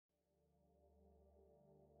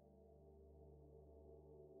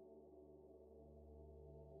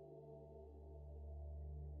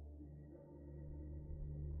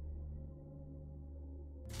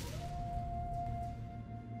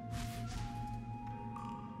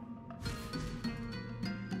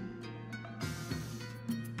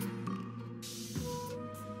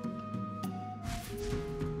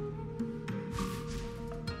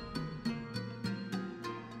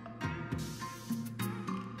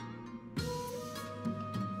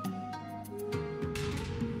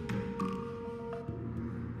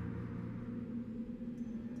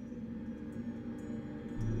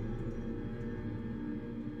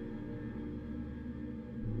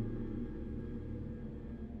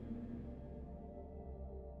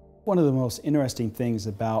One of the most interesting things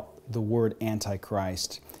about the word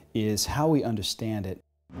Antichrist is how we understand it.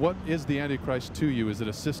 What is the Antichrist to you? Is it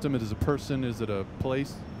a system? Is it a person? Is it a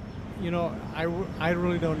place? You know, I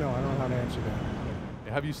really don't know. I don't know how to answer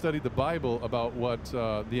that. Have you studied the Bible about what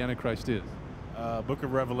the Antichrist is? Book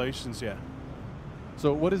of Revelations, yeah.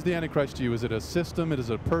 So what is the Antichrist to you? Is it a system?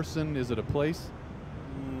 Is it a person? Is it a place?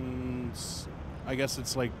 I guess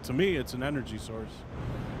it's like, to me, it's an energy source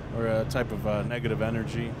or a type of negative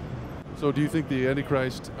energy. So do you think the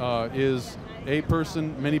Antichrist is a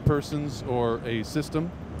person, many persons, or a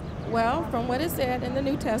system? Well, from what is said in the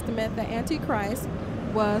New Testament, the Antichrist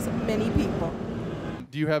was many people.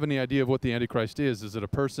 Do you have any idea of what the Antichrist is? Is it a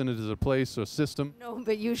person? Is it a place or a system? No,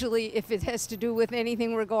 but usually if it has to do with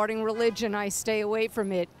anything regarding religion, I stay away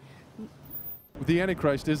from it. The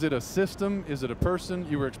Antichrist, is it a system? Is it a person?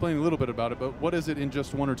 You were explaining a little bit about it, but what is it in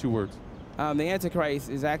just one or two words? The Antichrist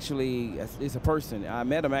is actually is a person. I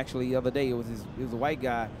met him actually the other day. It was a white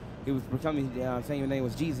guy. He was becoming saying his name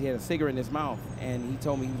was Jesus. He had a cigarette in his mouth, and he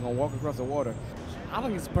told me he was going to walk across the water. I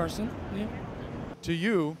think it's a person, yeah. To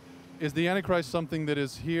you, is the Antichrist something that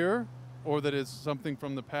is here, or that is something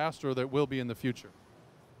from the past, or that will be in the future?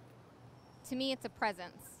 To me, it's a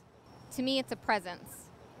presence. To me, it's a presence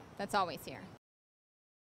that's always here.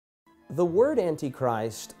 The word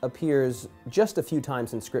Antichrist appears just a few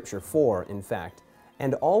times in Scripture, 4 in fact,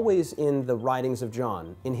 and always in the writings of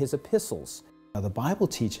John, in his epistles. Now, the Bible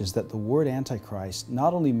teaches that the word Antichrist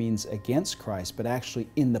not only means against Christ, but actually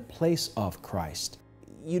in the place of Christ.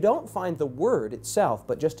 You don't find the word itself,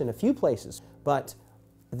 but just in a few places. But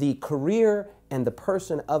the career and the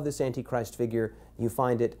person of this Antichrist figure, you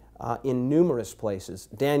find it in numerous places.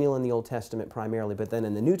 Daniel in the Old Testament primarily, but then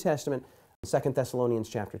in the New Testament, 2 Thessalonians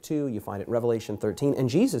chapter 2, you find it in Revelation 13, and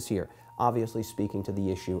Jesus here, obviously speaking to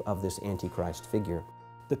the issue of this Antichrist figure.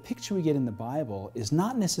 The picture we get in the Bible is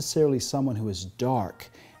not necessarily someone who is dark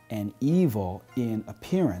and evil in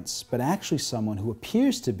appearance, but actually someone who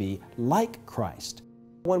appears to be like Christ.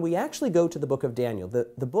 When we actually go to the book of Daniel,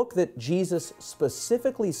 the book that Jesus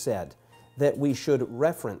specifically said that we should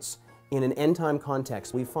reference in an end-time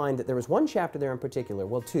context, we find that there was one chapter there in particular,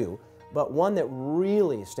 well, two, but one that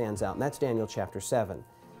really stands out, and that's Daniel chapter 7.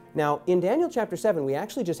 Now, in Daniel chapter 7, we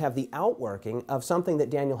actually just have the outworking of something that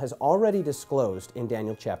Daniel has already disclosed in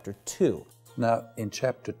Daniel chapter 2. Now, in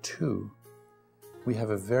chapter 2, we have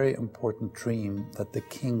a very important dream that the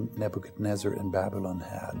king Nebuchadnezzar in Babylon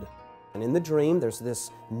had. And in the dream, there's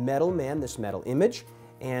this metal man, this metal image,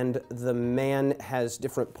 and the man has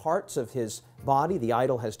different parts of his body. The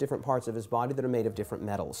idol has different parts of his body that are made of different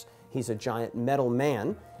metals. He's a giant metal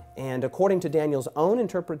man. And according to Daniel's own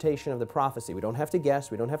interpretation of the prophecy, we don't have to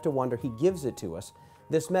guess, we don't have to wonder, he gives it to us.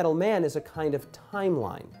 This metal man is a kind of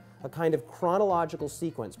timeline, a kind of chronological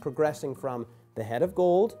sequence progressing from the head of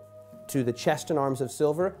gold to the chest and arms of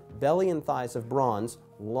silver, belly and thighs of bronze,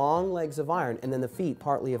 long legs of iron, and then the feet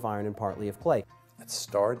partly of iron and partly of clay. It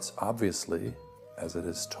starts, obviously, as it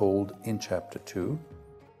is told in chapter 2,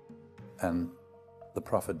 and the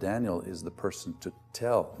prophet Daniel is the person to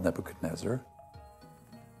tell Nebuchadnezzar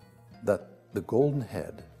that the golden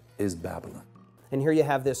head is Babylon. And here you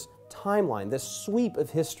have this timeline, this sweep of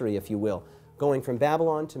history, if you will, going from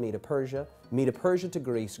Babylon to Medo-Persia to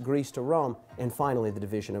Greece, Greece to Rome, and finally the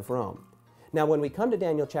division of Rome. Now when we come to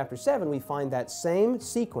Daniel chapter 7, we find that same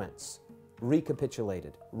sequence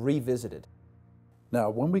recapitulated, revisited. Now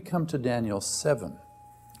when we come to Daniel 7,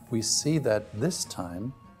 we see that this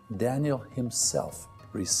time Daniel himself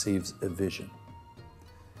receives a vision.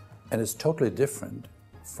 And it's totally different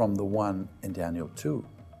from the one in Daniel 2,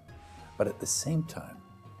 but at the same time,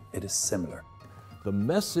 it is similar. The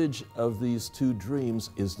message of these two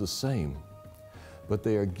dreams is the same, but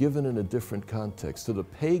they are given in a different context. To the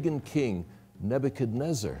pagan king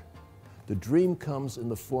Nebuchadnezzar, the dream comes in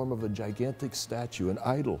the form of a gigantic statue, an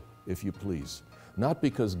idol, if you please, not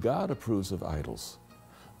because God approves of idols,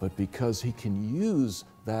 but because he can use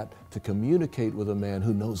that to communicate with a man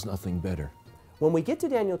who knows nothing better. When we get to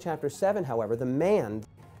Daniel chapter 7, however, the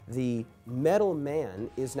metal man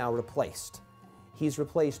is now replaced. He's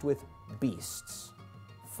replaced with beasts,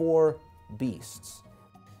 4 beasts.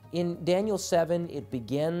 In Daniel 7, it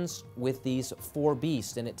begins with these 4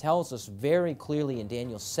 beasts, and it tells us very clearly in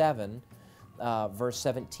Daniel 7, verse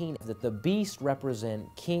 17, that the beasts represent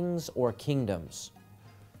kings or kingdoms.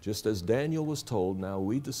 Just as Daniel was told, now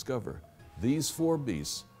we discover these 4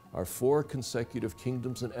 beasts are 4 consecutive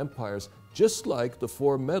kingdoms and empires, just like the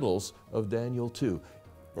 4 metals of Daniel 2.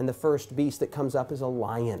 And the first beast that comes up is a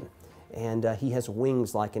lion, and he has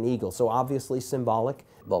wings like an eagle, so obviously symbolic.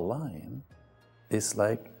 The lion is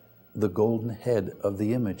like the golden head of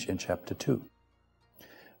the image in chapter 2.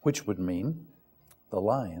 which would mean the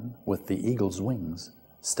lion with the eagle's wings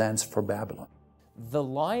stands for Babylon. The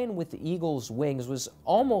lion with the eagle's wings was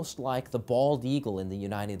almost like the bald eagle in the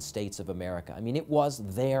United States of America. I mean, it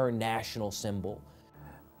was their national symbol.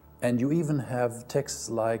 And you even have texts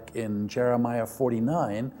like in Jeremiah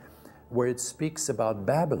 49, where it speaks about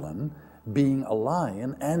Babylon being a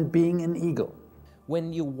lion and being an eagle.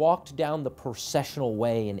 When you walked down the processional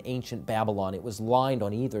way in ancient Babylon, it was lined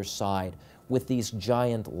on either side with these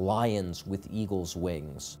giant lions with eagle's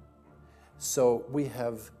wings. So we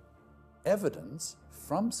have evidence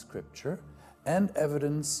from Scripture and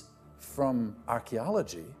evidence from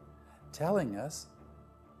archaeology telling us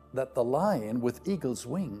that the lion with eagle's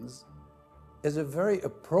wings is a very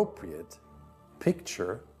appropriate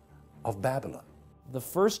picture of Babylon. The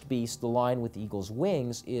first beast, the lion with eagle's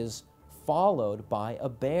wings, is followed by a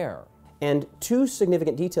bear. And two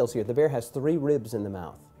significant details here. The bear has 3 ribs in the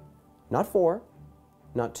mouth. Not 4,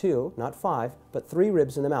 not 2, not 5, but 3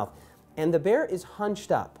 ribs in the mouth. And the bear is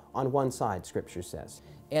hunched up on one side, Scripture says.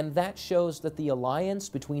 And that shows that the alliance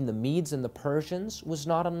between the Medes and the Persians was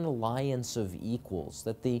not an alliance of equals,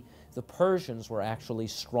 that the Persians were actually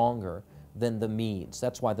stronger than the Medes.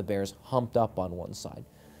 That's why the bear's humped up on one side.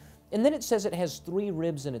 And then it says it has 3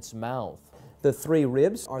 ribs in its mouth. The 3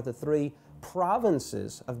 ribs are the 3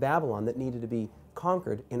 provinces of Babylon that needed to be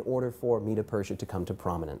conquered in order for Medo-Persia to come to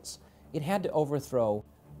prominence. It had to overthrow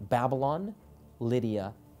Babylon,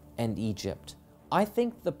 Lydia, and Egypt. I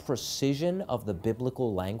think the precision of the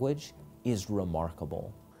biblical language is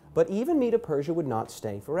remarkable. But even Medo-Persia would not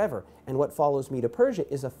stay forever. And what follows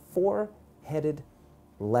Medo-Persia is a 4-headed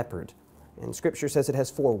leopard. And Scripture says it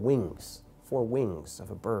has 4 wings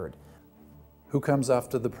of a bird. Who comes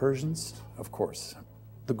after the Persians? Of course,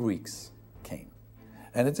 the Greeks came.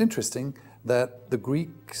 And it's interesting that the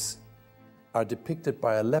Greeks are depicted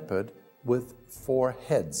by a leopard with 4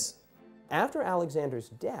 heads. After Alexander's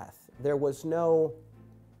death, there was no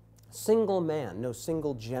single man, no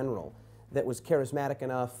single general that was charismatic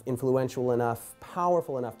enough, influential enough,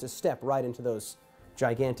 powerful enough to step right into those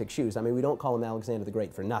gigantic shoes. I mean, we don't call him Alexander the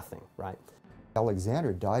Great for nothing, right?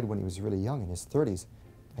 Alexander died when he was really young, in his 30s,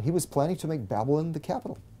 and he was planning to make Babylon the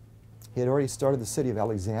capital. He had already started the city of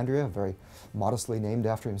Alexandria, very modestly named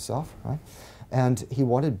after himself, right? And he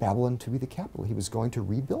wanted Babylon to be the capital. He was going to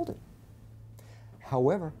rebuild it.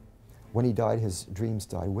 However, when he died, his dreams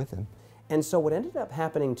died with him. And so what ended up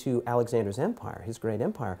happening to Alexander's empire, his great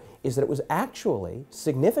empire, is that it was actually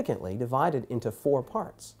significantly divided into 4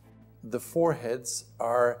 parts. The 4 heads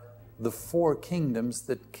are the 4 kingdoms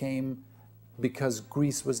that came because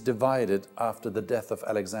Greece was divided after the death of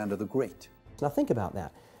Alexander the Great. Now think about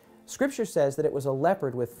that. Scripture says that it was a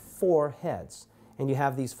leopard with 4 heads. And you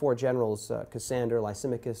have these 4 generals, Cassander,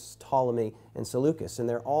 Lysimachus, Ptolemy, and Seleucus, and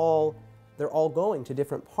they're all going to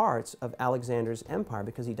different parts of Alexander's empire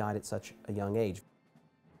because he died at such a young age.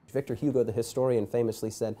 Victor Hugo, the historian,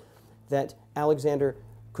 famously said that Alexander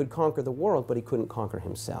could conquer the world, but he couldn't conquer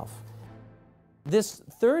himself. This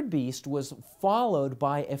 3rd beast was followed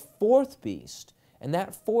by a 4th beast, and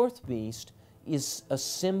that 4th beast is a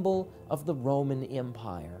symbol of the Roman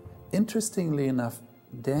Empire. Interestingly enough,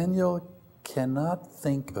 Daniel cannot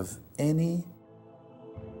think of any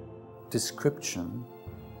description,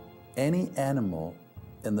 any animal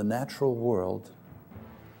in the natural world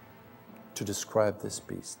to describe this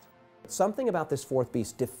beast. Something about this 4th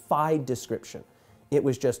beast defied description. It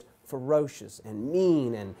was just ferocious and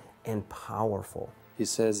mean and powerful. He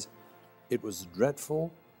says, it was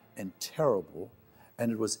dreadful and terrible,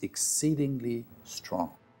 and it was exceedingly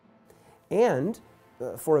strong. And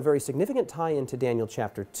for a very significant tie-in to Daniel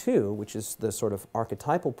chapter 2, which is the sort of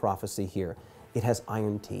archetypal prophecy here, it has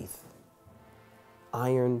iron teeth.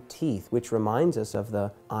 Iron teeth, which reminds us of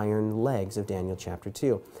the iron legs of Daniel chapter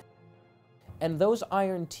 2. And those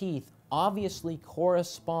iron teeth obviously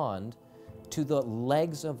correspond to the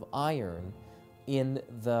legs of iron in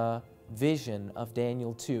the vision of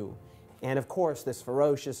Daniel 2. And of course, this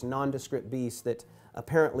ferocious, nondescript beast that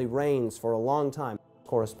apparently reigns for a long time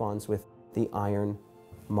corresponds with the iron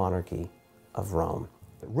monarchy of Rome.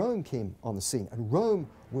 Rome came on the scene, and Rome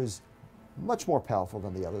was much more powerful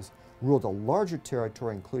than the others, ruled a larger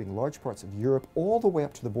territory, including large parts of Europe, all the way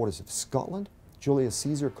up to the borders of Scotland. Julius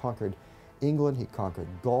Caesar conquered England, he conquered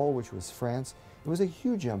Gaul, which was France. It was a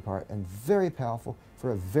huge empire and very powerful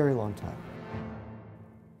for a very long time.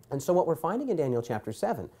 And so what we're finding in Daniel chapter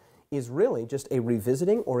 7 is really just a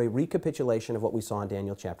revisiting or a recapitulation of what we saw in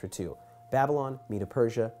Daniel chapter 2. Babylon,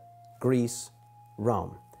 Medo-Persia, Greece,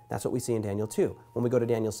 Rome. That's what we see in Daniel 2. When we go to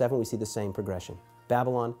Daniel 7, we see the same progression.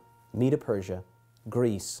 Babylon, Medo-Persia,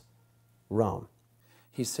 Greece, Rome.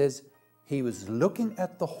 He says He was looking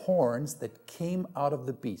at the horns that came out of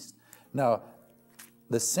the beast. Now,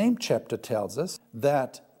 the same chapter tells us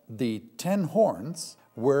that the 10 horns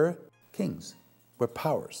were kings, were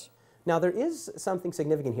powers. Now, there is something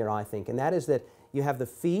significant here, I think, and that is that you have the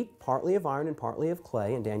feet, partly of iron and partly of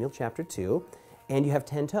clay, in Daniel chapter 2, and you have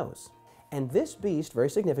 10 toes. And this beast, very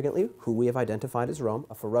significantly, who we have identified as Rome,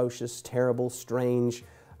 a ferocious, terrible, strange,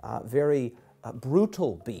 very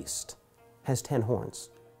brutal beast, has 10 horns.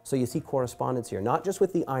 So you see correspondence here, not just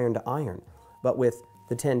with the iron to iron, but with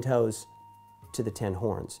the 10 toes to the 10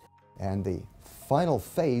 horns. And the final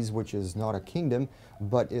phase, which is not a kingdom,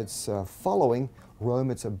 but it's following Rome,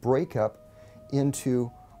 it's a breakup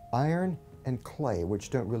into iron and clay, which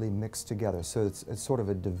don't really mix together. So it's sort of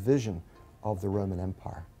a division of the Roman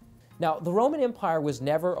Empire. Now, the Roman Empire was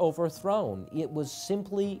never overthrown. It was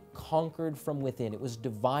simply conquered from within. It was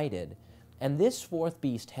divided. And this fourth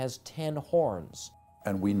beast has 10 horns.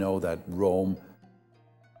 And we know that Rome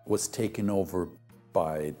was taken over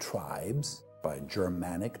by tribes, by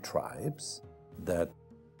Germanic tribes that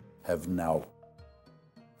have now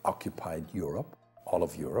occupied Europe, all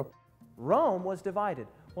of Europe. Rome was divided.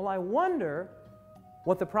 Well, I wonder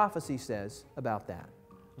what the prophecy says about that.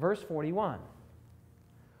 Verse 41.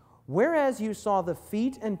 Whereas you saw the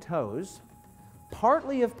feet and toes,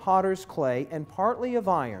 partly of potter's clay and partly of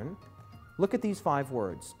iron, look at these 5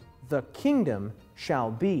 words. The kingdom shall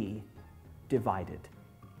be divided.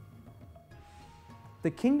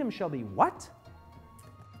 The kingdom shall be what?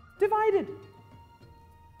 Divided.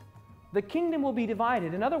 The kingdom will be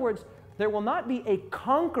divided. In other words, there will not be a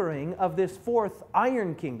conquering of this fourth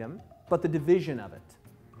iron kingdom, but the division of it.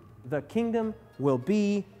 The kingdom will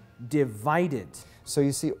be divided. So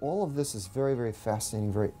you see, all of this is very, very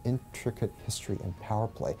fascinating, very intricate history and power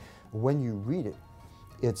play. When you read it,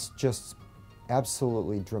 it's just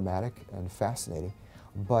absolutely dramatic and fascinating.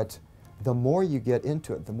 But the more you get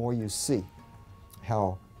into it, the more you see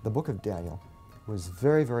how the book of Daniel was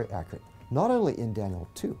very, very accurate, not only in Daniel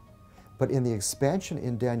 2, but in the expansion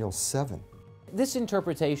in Daniel 7. This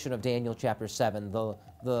interpretation of Daniel chapter 7, the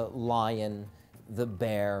lion, the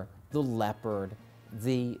bear, the leopard,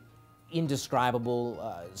 the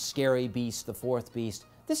indescribable, scary beast, the fourth beast,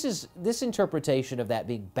 this interpretation of that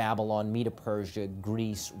big Babylon, Medo-Persia,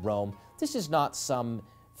 Greece, Rome, this is not some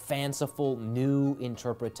fanciful new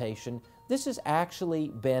interpretation. This has actually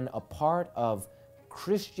been a part of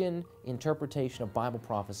Christian interpretation of Bible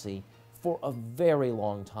prophecy for a very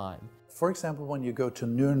long time. For example, when you go to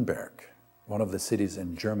Nuremberg, one of the cities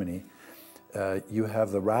in Germany, you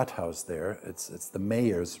have the Rathaus there. It's the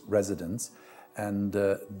mayor's residence. And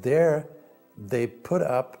there they put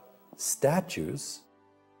up statues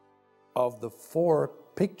of the 4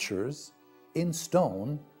 pictures in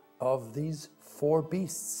stone of these 4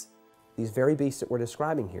 beasts. These very beasts that we're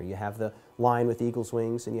describing here. You have the lion with eagle's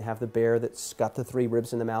wings, and you have the bear that's got the 3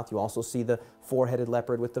 ribs in the mouth. You also see the 4-headed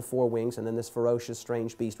leopard with the 4 wings, and then this ferocious,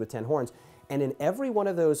 strange beast with 10 horns. And in every one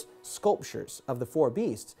of those sculptures of the 4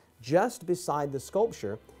 beasts, just beside the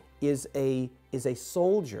sculpture is a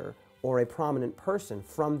soldier or a prominent person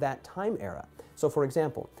from that time era. So for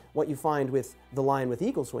example, what you find with the lion with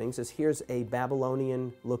eagle's wings is here's a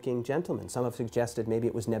Babylonian-looking gentleman. Some have suggested maybe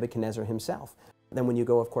it was Nebuchadnezzar himself. Then when you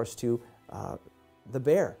go, of course, to the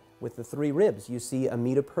bear with the 3 ribs, you see a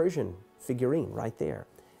Medo-Persian figurine right there.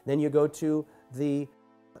 Then you go to the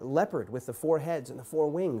leopard with the 4 heads and the 4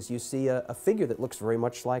 wings. You see a figure that looks very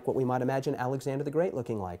much like what we might imagine Alexander the Great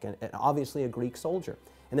looking like, and obviously a Greek soldier.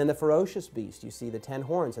 And then the ferocious beast, you see the 10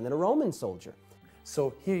 horns, and then a Roman soldier.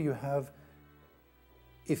 So here you have,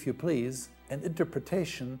 if you please, an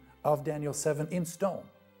interpretation of Daniel 7 in stone.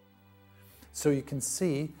 So you can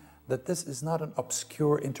see that this is not an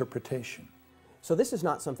obscure interpretation. So this is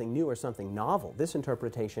not something new or something novel. This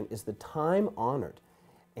interpretation is the time-honored,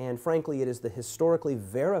 and frankly, it is the historically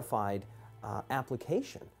verified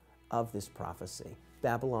application of this prophecy.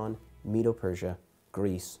 Babylon, Medo-Persia,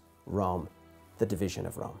 Greece, Rome, the division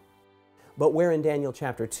of Rome. But where in Daniel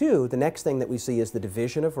chapter 2, the next thing that we see is the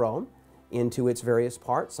division of Rome into its various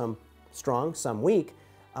parts, some strong, some weak.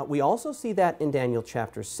 We also see that in Daniel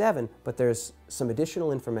chapter 7, but there's some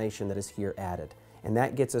additional information that is here added. And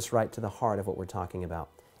that gets us right to the heart of what we're talking about,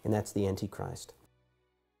 and that's the Antichrist.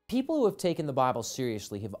 People who have taken the Bible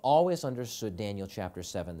seriously have always understood Daniel chapter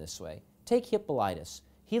 7 this way. Take Hippolytus.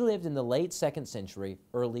 He lived in the late 2nd century,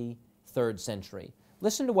 early 3rd century.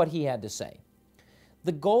 Listen to what he had to say.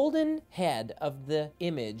 The golden head of the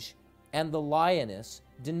image and the lioness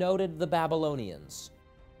denoted the Babylonians.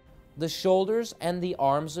 The shoulders and the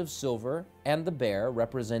arms of silver and the bear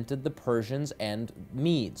represented the Persians and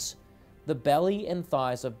Medes. The belly and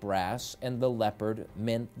thighs of brass and the leopard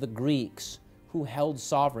meant the Greeks, who held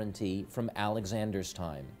sovereignty from Alexander's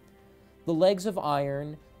time. The legs of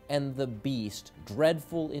iron and the beast,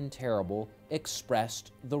 dreadful and terrible,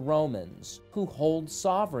 expressed the Romans, who hold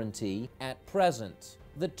sovereignty at present.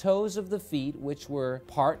 The toes of the feet, which were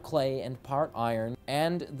part clay and part iron,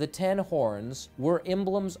 and the 10 horns were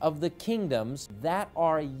emblems of the kingdoms that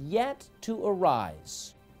are yet to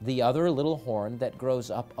arise. The other little horn that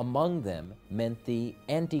grows up among them meant the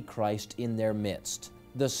Antichrist in their midst.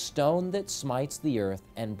 The stone that smites the earth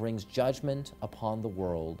and brings judgment upon the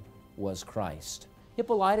world was Christ.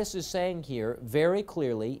 Hippolytus is saying here very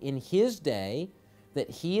clearly in his day that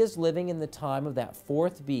he is living in the time of that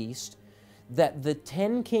fourth beast, that the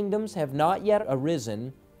 10 kingdoms have not yet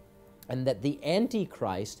arisen, and that the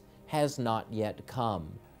Antichrist has not yet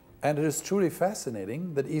come. And it is truly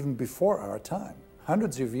fascinating that even before our time,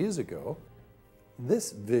 hundreds of years ago,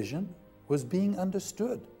 this vision was being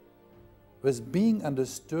understood. Was being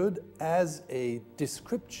understood as a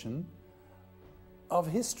description of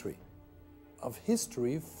history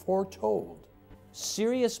foretold.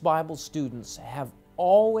 Serious Bible students have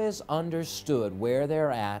always understood where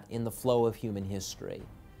they're at in the flow of human history.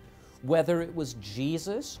 Whether it was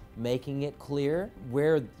Jesus making it clear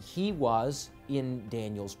where he was in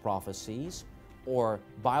Daniel's prophecies, or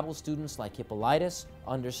Bible students like Hippolytus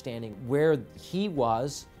understanding where he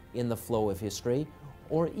was in the flow of history,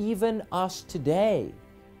 or even us today,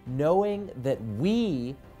 knowing that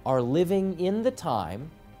we are living in the time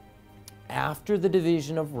after the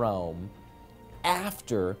division of Rome,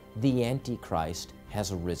 after the Antichrist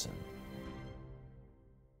has arisen.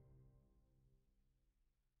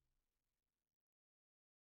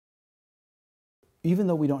 Even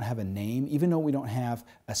though we don't have a name, even though we don't have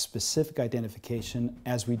a specific identification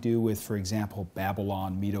as we do with, for example,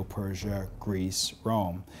 Babylon, Medo-Persia, Greece,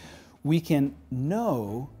 Rome, we can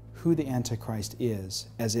know who the Antichrist is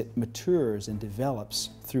as it matures and develops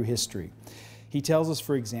through history. He tells us,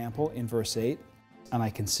 for example, in verse 8, "And I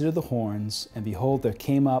considered the horns, and behold, there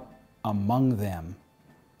came up among them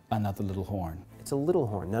another little horn." It's a little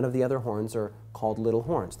horn. None of the other horns are called little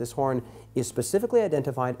horns. This horn is specifically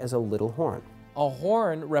identified as a little horn. A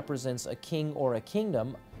horn represents a king or a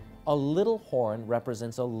kingdom. A little horn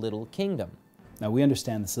represents a little kingdom. Now we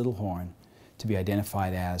understand this little horn to be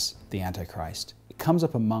identified as the Antichrist. It comes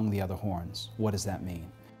up among the other horns. What does that mean?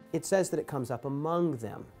 It says that it comes up among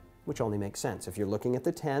them, which only makes sense. If you're looking at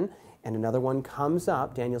the 10 and another one comes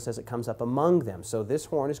up, Daniel says it comes up among them. So this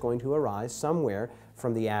horn is going to arise somewhere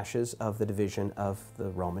from the ashes of the division of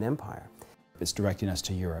the Roman Empire. It's directing us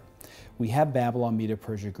to Europe. We have Babylon,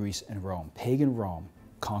 Medo-Persia, Greece, and Rome. Pagan Rome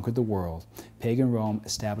conquered the world. Pagan Rome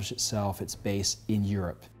established itself, its base in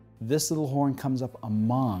Europe. This little horn comes up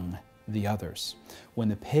among the others. When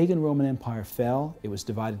the pagan Roman Empire fell, it was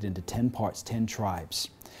divided into 10 parts, 10 tribes.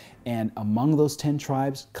 And among those 10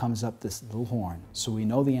 tribes comes up this little horn. So we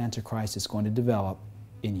know the Antichrist is going to develop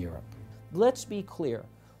in Europe. Let's be clear.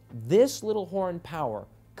 This little horn power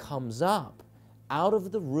comes up out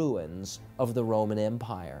of the ruins of the Roman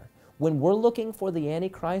Empire. When we're looking for the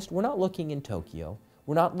Antichrist, we're not looking in Tokyo.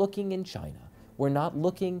 We're not looking in China. We're not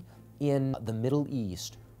looking in the Middle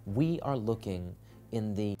East. We are looking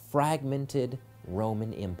in the fragmented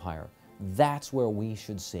Roman Empire. That's where we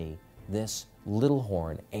should see this little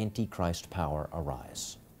horn, Antichrist power,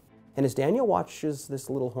 arise. And as Daniel watches this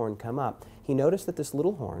little horn come up, he noticed that this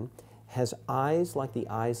little horn has eyes like the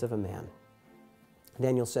eyes of a man.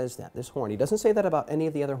 Daniel says that, this horn. He doesn't say that about any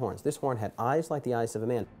of the other horns. This horn had eyes like the eyes of a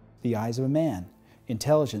man. The eyes of a man.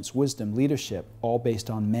 Intelligence, wisdom, leadership, all based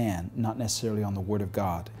on man, not necessarily on the Word of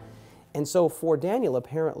God. And so for Daniel,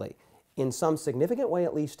 apparently, in some significant way,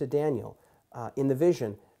 at least to Daniel, in the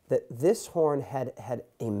vision, that this horn had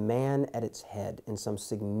a man at its head in some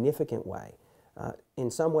significant way, in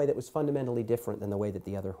some way that was fundamentally different than the way that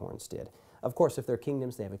the other horns did. Of course, if they're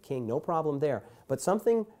kingdoms, they have a king, no problem there. But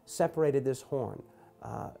something separated this horn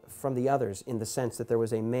from the others in the sense that there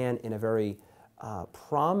was a man in a very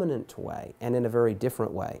prominent way and in a very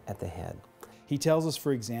different way at the head. He tells us,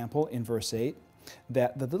 for example, in verse 8,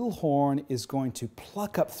 that the little horn is going to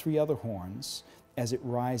pluck up 3 other horns as it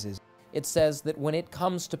rises. It says that when it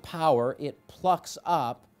comes to power, it plucks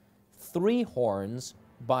up 3 horns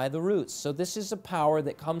by the roots. So this is a power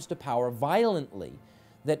that comes to power violently,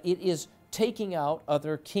 that it is taking out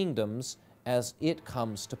other kingdoms as it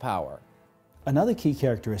comes to power. Another key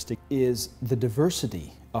characteristic is the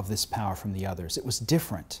diversity of this power from the others. It was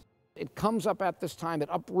different. It comes up at this time, it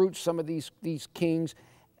uproots some of these kings,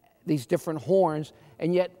 these different horns,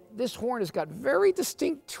 and yet this horn has got very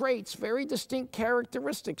distinct traits, very distinct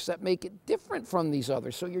characteristics that make it different from these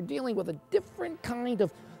others. So you're dealing with a different kind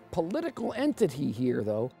of political entity here,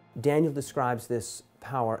 though. Daniel describes this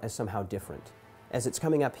power as somehow different. As it's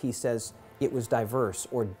coming up, he says it was diverse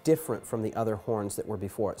or different from the other horns that were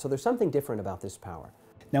before it. So there's something different about this power.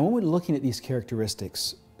 Now, when we're looking at these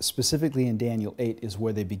characteristics, specifically in Daniel 8 is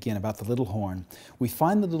where they begin, about the little horn. We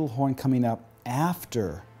find the little horn coming up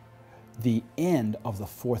after the end of the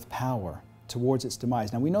fourth power, towards its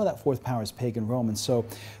demise. Now, we know that fourth power is pagan Rome, and so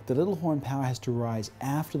the little horn power has to rise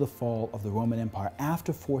after the fall of the Roman Empire,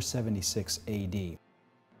 after 476 AD.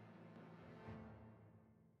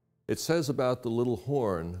 It says about the little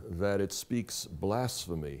horn that it speaks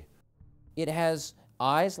blasphemy. It has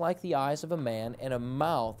eyes like the eyes of a man and a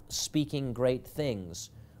mouth speaking great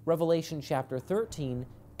things. Revelation chapter 13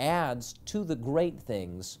 adds to the great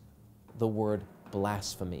things the word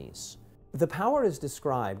blasphemies. The power is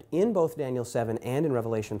described in both Daniel 7 and in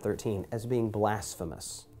Revelation 13 as being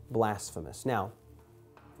blasphemous. Blasphemous. Now,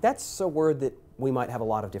 that's a word that we might have a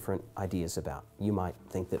lot of different ideas about. You might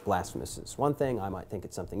think that blasphemous is one thing, I might think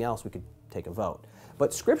it's something else. We could take a vote.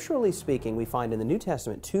 But scripturally speaking, we find in the New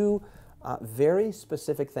Testament two very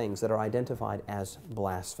specific things that are identified as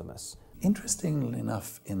blasphemous. Interestingly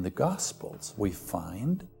enough, in the Gospels, we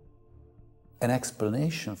find an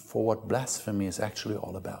explanation for what blasphemy is actually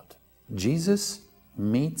all about. Jesus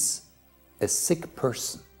meets a sick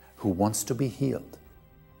person who wants to be healed.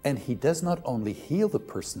 And he does not only heal the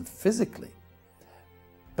person physically,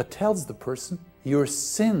 but tells the person, your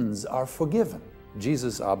sins are forgiven.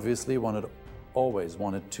 Jesus obviously always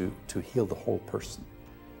wanted to heal the whole person.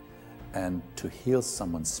 And to heal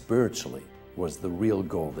someone spiritually was the real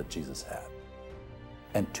goal that Jesus had.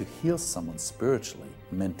 And to heal someone spiritually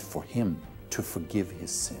meant for him to forgive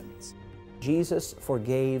his sins. Jesus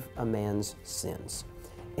forgave a man's sins,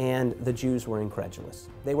 and the Jews were incredulous.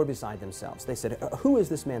 They were beside themselves. They said, who is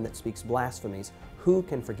this man that speaks blasphemies? Who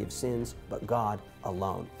can forgive sins but God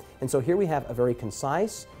alone? And so here we have a very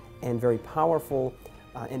concise and very powerful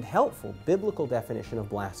and helpful biblical definition of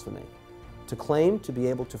blasphemy. To claim to be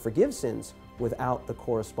able to forgive sins without the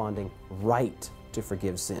corresponding right to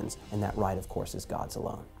forgive sins, and that right, of course, is God's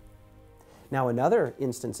alone. Now, another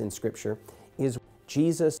instance in Scripture is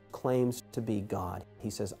Jesus claims to be God. He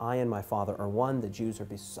says, I and my Father are one. The Jews are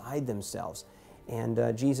beside themselves.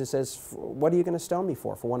 And Jesus says, what are you going to stone me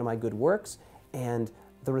for? For one of my good works? And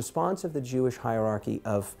the response of the Jewish hierarchy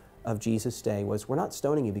of Jesus' day was, we're not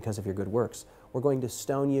stoning you because of your good works. We're going to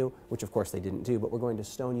stone you, which of course they didn't do, but we're going to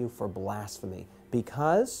stone you for blasphemy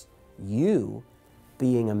because you,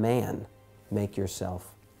 being a man, make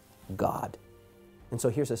yourself God. And so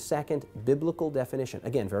here's a second biblical definition,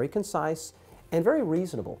 again, very concise and very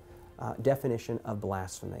reasonable definition of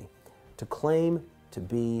blasphemy: to claim to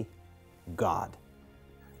be God.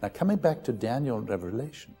 Now, coming back to Daniel and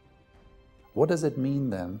Revelation, what does it mean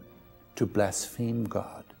then to blaspheme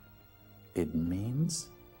God? It means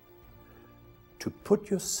to put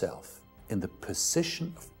yourself in the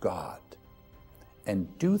position of God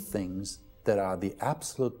and do things that are the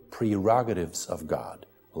absolute prerogatives of God,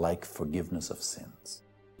 like forgiveness of sins.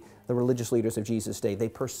 The religious leaders of Jesus' day, they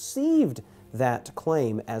perceived that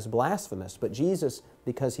claim as blasphemous, but Jesus,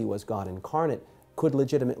 because he was God incarnate, could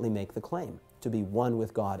legitimately make the claim to be one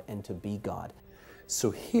with God and to be God.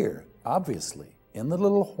 So here, obviously, in the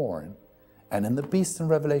little horn and in the beast in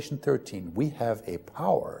Revelation 13, we have a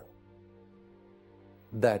power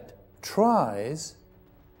that tries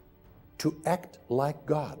to act like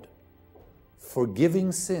God,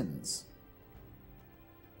 forgiving sins.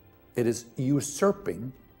 It is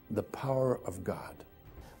usurping the power of God.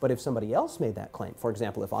 But if somebody else made that claim, for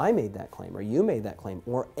example, if I made that claim, or you made that claim,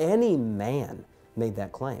 or any man made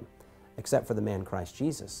that claim, except for the man Christ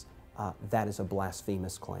Jesus, that is a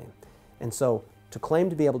blasphemous claim. And so, to claim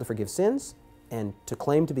to be able to forgive sins, and to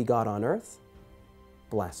claim to be God on earth,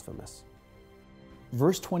 blasphemous.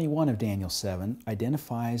 Verse 21 of Daniel 7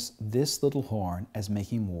 identifies this little horn as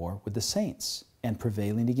making war with the saints and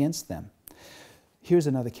prevailing against them. Here's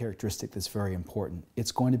another characteristic that's very important.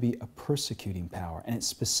 It's going to be a persecuting power, and it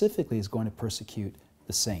specifically is going to persecute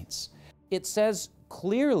the saints. It says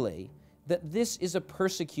clearly that this is a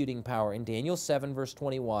persecuting power. In Daniel 7, verse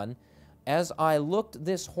 21, as I looked,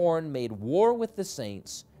 this horn made war with the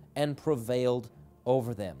saints and prevailed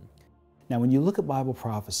over them. Now, when you look at Bible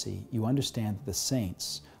prophecy, you understand that the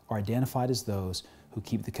saints are identified as those who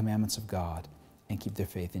keep the commandments of God and keep their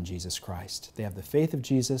faith in Jesus Christ. They have the faith of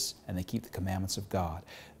Jesus and they keep the commandments of God.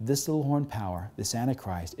 This little horn power, this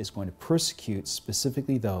Antichrist, is going to persecute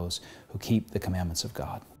specifically those who keep the commandments of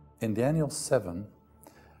God. In Daniel 7,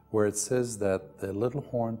 where it says that the little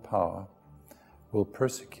horn power will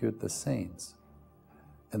persecute the saints.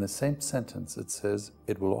 In the same sentence, it says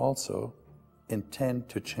it will also intend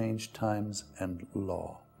to change times and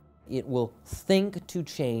law. It will think to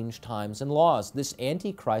change times and laws. This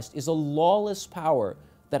Antichrist is a lawless power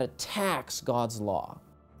that attacks God's law.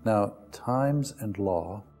 Now, times and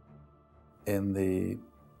law in the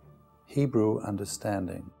Hebrew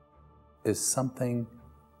understanding is something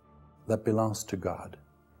that belongs to God,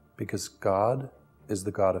 because God is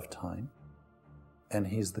the God of time and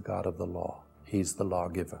He's the God of the law. He's the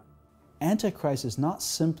lawgiver. Antichrist is not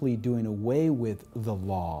simply doing away with the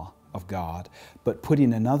law of God, but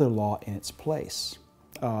putting another law in its place.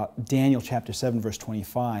 Daniel chapter 7 verse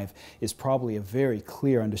 25 is probably a very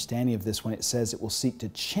clear understanding of this when it says it will seek to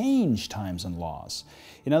change times and laws.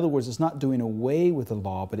 In other words, it's not doing away with the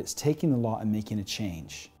law, but it's taking the law and making a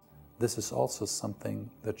change. This is also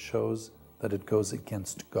something that shows that it goes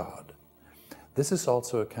against God. This is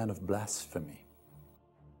also a kind of blasphemy.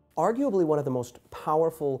 Arguably one of the most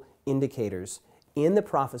powerful indicators in the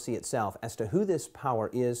prophecy itself as to who this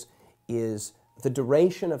power is the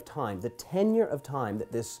duration of time, the tenure of time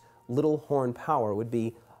that this little horn power would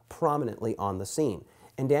be prominently on the scene.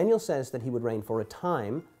 And Daniel says that he would reign for a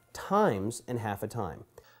time, times, and half a time.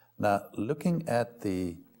 Now, looking at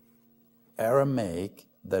the Aramaic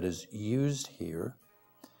that is used here,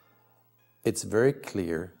 it's very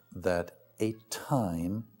clear that a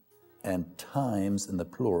time and times in the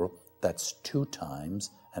plural, that's 2 times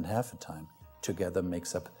and half a time, together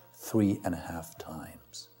makes up 3.5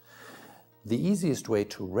 times. The easiest way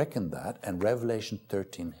to reckon that, and Revelation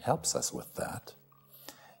 13 helps us with that,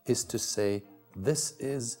 is to say this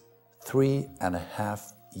is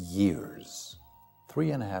 3.5 years.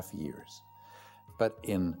 3.5 years. But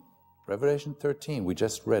in Revelation 13, we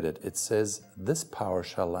just read it, it says this power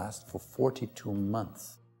shall last for 42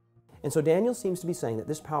 months. And so Daniel seems to be saying that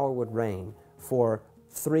this power would reign for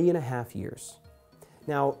 3.5 years.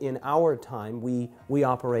 Now, in our time, we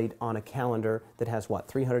operate on a calendar that has,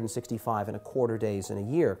 365.25 days in a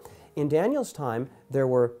year. In Daniel's time, there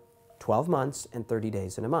were 12 months and 30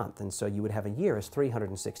 days in a month, and so you would have a year as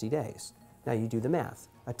 360 days. Now, you do the math.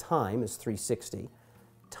 A time is 360.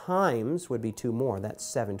 Times would be 2 more, that's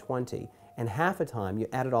 720. And half a time, you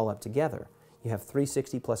add it all up together. You have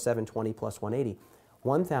 360 plus 720 plus 180,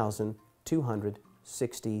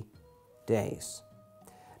 1,260 days.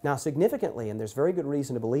 Now, significantly, and there's very good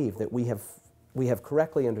reason to believe that we have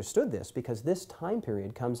correctly understood this, because this time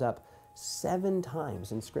period comes up 7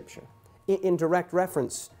 times in Scripture in direct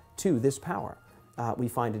reference to this power. We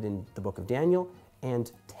find it in the book of Daniel,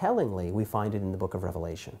 and tellingly, we find it in the book of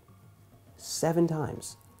Revelation. 7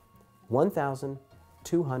 times.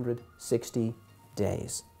 1,260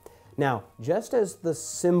 days. Now, just as the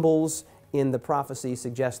symbols in the prophecy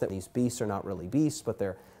suggest that these beasts are not really beasts, but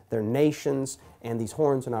they're nations, and these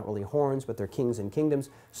horns are not really horns, but they're kings and kingdoms,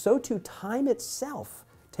 so too time itself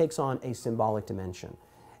takes on a symbolic dimension.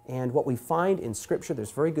 And what we find in Scripture,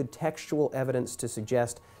 there's very good textual evidence to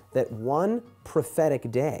suggest that one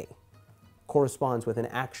prophetic day corresponds with an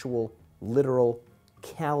actual, literal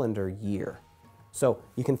calendar year. So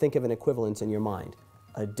you can think of an equivalence in your mind.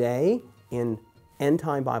 A day in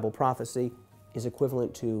end-time Bible prophecy is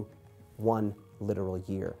equivalent to 1 literal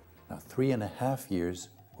year. Now, 3.5 years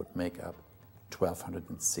would make up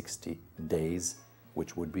 1,260 days,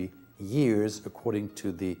 which would be years according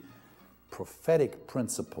to the prophetic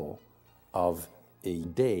principle of a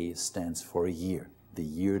day stands for a year, the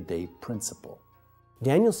year-day principle.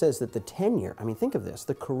 Daniel says that the tenure, think of this,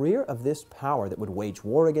 the career of this power that would wage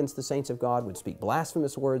war against the saints of God, would speak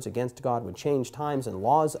blasphemous words against God, would change times and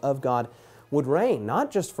laws of God, would reign not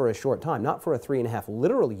just for a short time, not for 3.5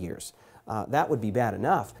 literal years. That would be bad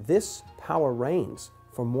enough. This power reigns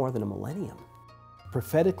for more than a millennium.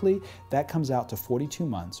 Prophetically, that comes out to 42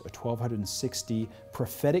 months, or 1,260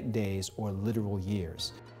 prophetic days, or literal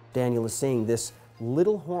years. Daniel is seeing this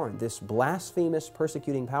little horn, this blasphemous,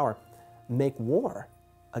 persecuting power, make war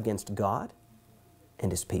against God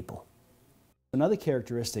and His people. Another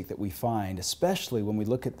characteristic that we find, especially when we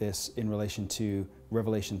look at this in relation to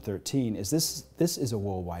Revelation 13, is this is a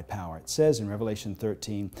worldwide power. It says in Revelation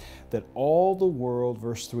 13 that all the world,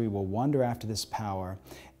 verse 3, will wander after this power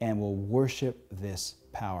and will worship this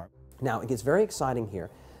power. Now, it gets very exciting here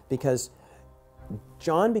because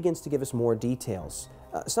John begins to give us more details.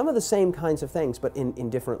 Some of the same kinds of things, but in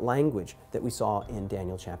different language that we saw in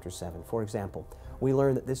Daniel chapter 7. For example, we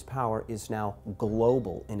learn that this power is now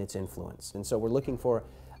global in its influence. And so we're looking for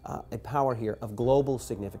a power here of global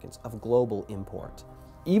significance, of global import.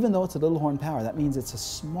 Even though it's a little horn power, that means it's a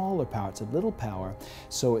smaller power, it's a little power,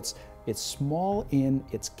 so it's small in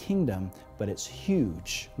its kingdom, but it's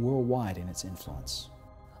huge worldwide in its influence.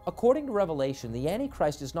 According to Revelation, the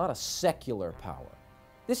Antichrist is not a secular power.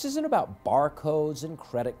 This isn't about barcodes and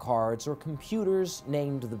credit cards or computers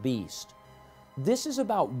named the beast. This is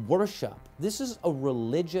about worship. This is a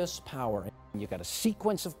religious power. You've got a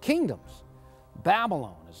sequence of kingdoms.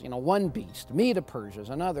 Babylon is, one beast. Medo-Persia is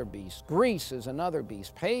another beast. Greece is another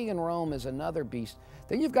beast. Pagan Rome is another beast.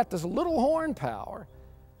 Then you've got this little horn power.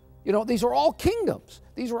 These are all kingdoms.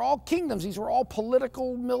 These are all kingdoms. These are all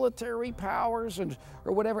political, military powers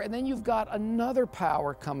or whatever. And then you've got another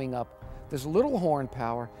power coming up, this little horn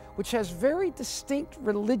power, which has very distinct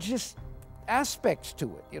religious aspects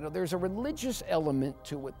to it. There's a religious element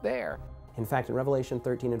to it there. In fact, in Revelation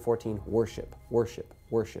 13 and 14, worship, worship,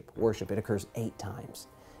 worship, worship. It occurs 8 times.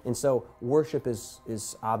 And so worship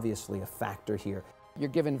is obviously a factor here. You're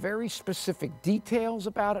given very specific details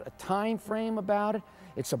about it, a time frame about it.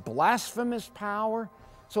 It's a blasphemous power.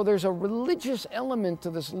 So there's a religious element to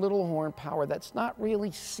this little horn power that's not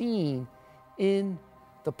really seen in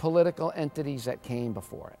the political entities that came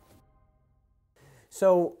before it.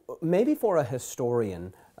 So maybe for a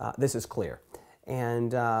historian, this is clear.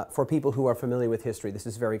 And for people who are familiar with history, this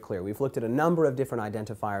is very clear. We've looked at a number of different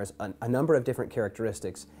identifiers, a number of different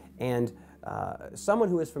characteristics, and someone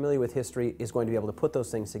who is familiar with history is going to be able to put those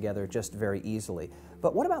things together just very easily.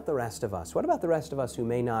 But what about the rest of us? What about the rest of us who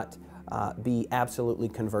may not be absolutely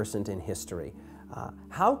conversant in history?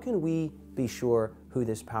 How can we be sure who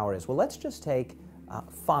this power is? Well, let's just take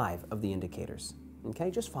 5 of the indicators, okay?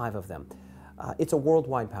 Just 5 of them. It's a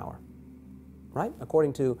worldwide power, right?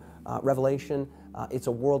 According to Revelation, it's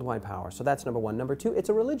a worldwide power. So that's number 1. Number 2, it's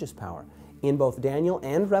a religious power. In both Daniel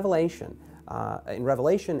and Revelation, in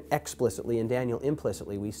Revelation explicitly, in Daniel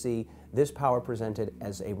implicitly, we see this power presented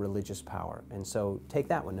as a religious power. And so take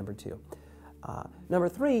that one, number 2. Number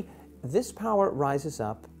 3, this power rises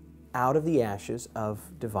up out of the ashes of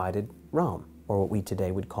divided Rome, or what we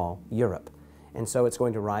today would call Europe. And so it's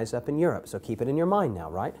going to rise up in Europe. So keep it in your mind now,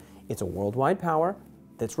 right? It's a worldwide power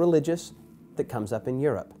that's religious that comes up in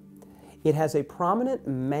Europe. It has a prominent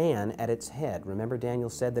man at its head. Remember, Daniel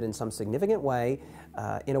said that in some significant way,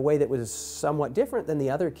 in a way that was somewhat different than the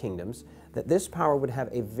other kingdoms, that this power would have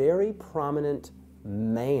a very prominent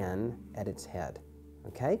man at its head.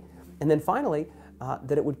 Okay? And then finally,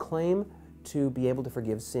 that it would claim to be able to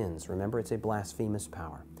forgive sins. Remember, it's a blasphemous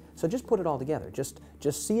power. So just put it all together. Just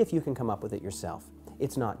see if you can come up with it yourself.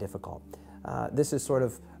 It's not difficult. This is sort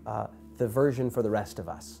of the version for the rest of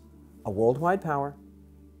us. A worldwide power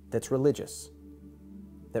that's religious,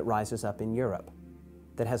 that rises up in Europe,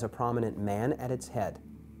 that has a prominent man at its head,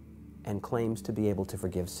 and claims to be able to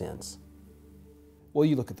forgive sins. Well,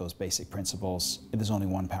 you look at those basic principles, and there's only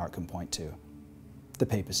one power it can point to: the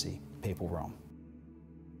papacy, papal Rome.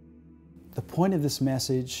 The point of this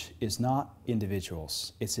message is not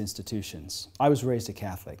individuals, it's institutions. I was raised a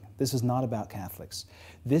Catholic. This is not about Catholics.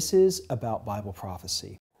 This is about Bible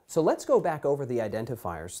prophecy. So let's go back over the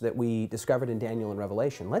identifiers that we discovered in Daniel and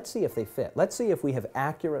Revelation. Let's see if they fit. Let's see if we have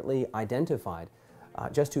accurately identified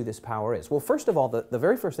just who this power is. Well, first of all, the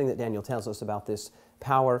very first thing that Daniel tells us about this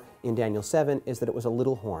power in Daniel 7 is that it was a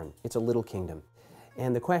little horn. It's a little kingdom.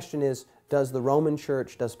 And the question is, does the Roman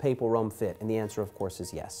Church, does papal Rome fit? And the answer, of course,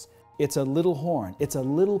 is yes. It's a little horn. It's a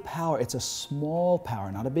little power. It's a small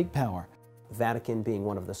power, not a big power. Vatican being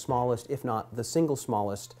one of the smallest, if not the single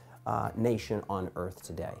smallest, nation on earth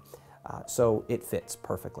today. So it fits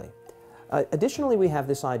perfectly. Additionally, we have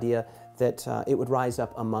this idea that it would rise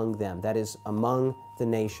up among them, that is, among the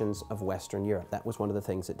nations of Western Europe. That was one of the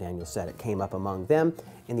things that Daniel said. It came up among them,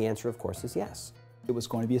 and the answer, of course, is yes. It was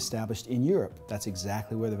going to be established in Europe. That's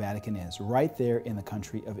exactly where the Vatican is, right there in the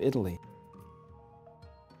country of Italy.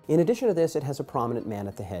 In addition to this, it has a prominent man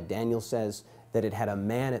at the head. Daniel says that it had a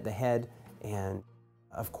man at the head, and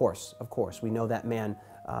of course, we know that man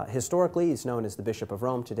historically. He's known as the Bishop of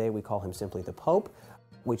Rome. Today we call him simply the Pope,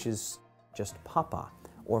 which is just Papa,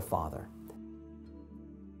 or Father.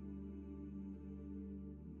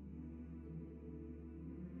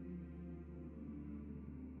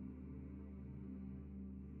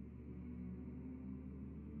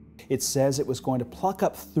 It says it was going to pluck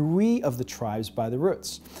up 3 of the tribes by the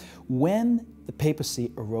roots. When the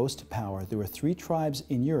papacy arose to power, there were 3 tribes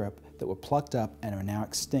in Europe that were plucked up and are now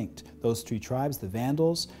extinct. Those 3 tribes, the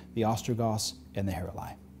Vandals, the Ostrogoths, and the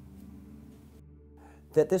Heruli.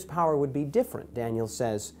 That this power would be different. Daniel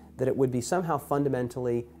says that it would be somehow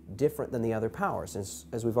fundamentally different than the other powers.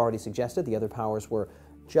 As we've already suggested, the other powers were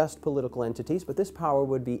just political entities, but this power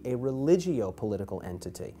would be a religio-political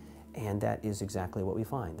entity. And that is exactly what we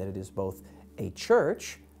find, that it is both a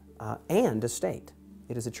church and a state.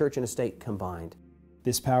 It is a church and a state combined.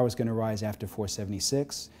 This power is going to rise after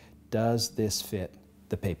 476. Does this fit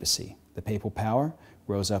the papacy? The papal power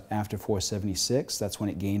rose up after 476. That's when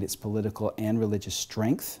it gained its political and religious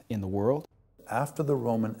strength in the world. After the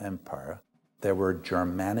Roman Empire, there were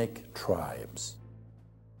Germanic tribes.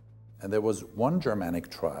 And there was one Germanic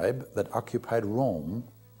tribe that occupied Rome,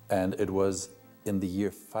 and it was in the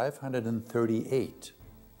year 538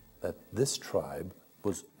 that this tribe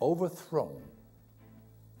was overthrown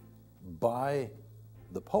by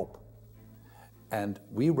the Pope. And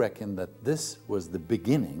we reckon that this was the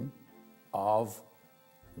beginning of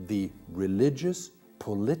the religious,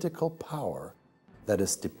 political power that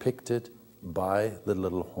is depicted by the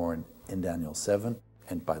little horn in Daniel 7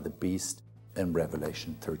 and by the beast in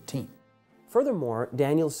Revelation 13. Furthermore,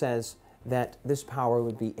 Daniel says that this power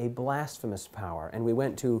would be a blasphemous power, and we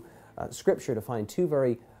went to Scripture to find two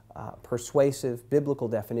very persuasive biblical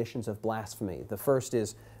definitions of blasphemy. The first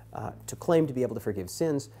is to claim to be able to forgive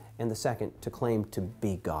sins, and the second, to claim to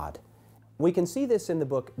be God. We can see this in the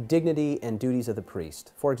book Dignity and Duties of the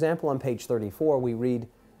Priest. For example, on page 34, we read,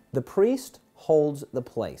 "The priest holds the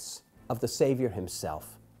place of the Savior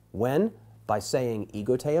himself, when, by saying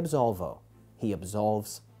egote absolvo, he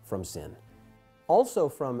absolves from sin." Also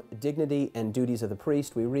from Dignity and Duties of the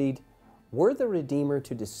Priest, we read, "Were the Redeemer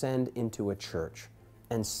to descend into a church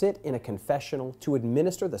and sit in a confessional to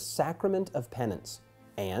administer the sacrament of penance,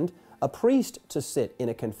 and a priest to sit in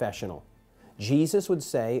a confessional, Jesus would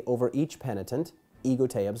say over each penitent,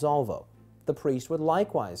 egote absolvo. The priest would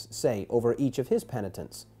likewise say over each of his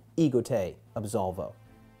penitents, egote absolvo.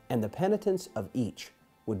 And the penitents of each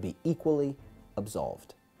would be equally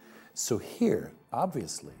absolved." So here,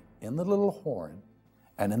 obviously, in the little horn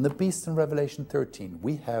and in the beast in Revelation 13,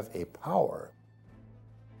 we have a power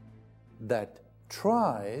that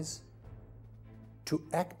tries to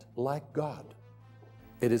act like God.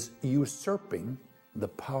 It is usurping the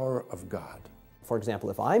power of God. For example,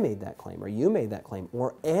 if I made that claim, or you made that claim,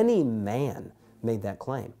 or any man made that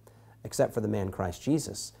claim, except for the man Christ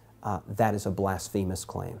Jesus, that is a blasphemous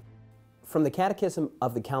claim. From the Catechism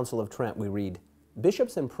of the Council of Trent, we read,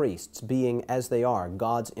 "Bishops and priests, being, as they are,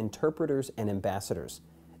 God's interpreters and ambassadors,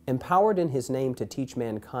 empowered in His name to teach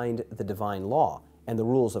mankind the divine law and the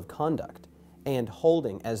rules of conduct, and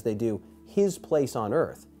holding, as they do, His place on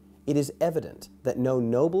earth, it is evident that no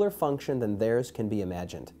nobler function than theirs can be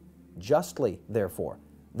imagined. Justly, therefore,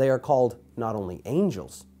 they are called not only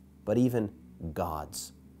angels, but even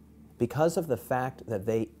gods, because of the fact that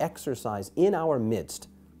they exercise in our midst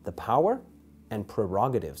the power and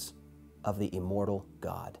prerogatives of the immortal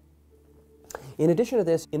God." In addition to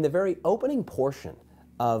this, in the very opening portion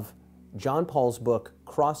of John Paul's book,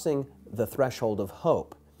 Crossing the Threshold of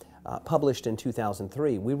Hope, published in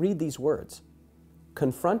 2003, we read these words,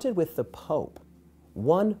 "Confronted with the Pope,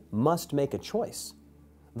 one must make a choice.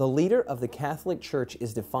 The leader of the Catholic Church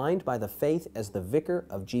is defined by the faith as the vicar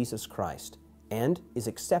of Jesus Christ and is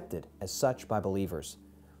accepted as such by believers.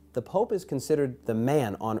 The Pope is considered the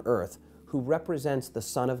man on earth who represents the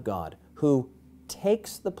Son of God, who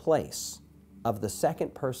takes the place of the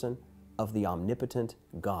second person of the omnipotent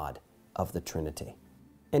God of the Trinity."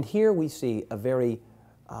 And here we see a very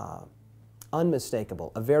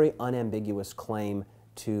unmistakable, a very unambiguous claim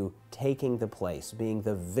to taking the place, being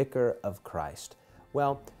the vicar of Christ.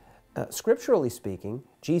 Well, scripturally speaking,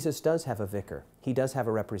 Jesus does have a vicar. He does have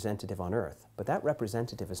a representative on earth, but that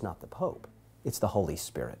representative is not the Pope. It's the Holy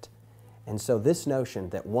Spirit. And so this notion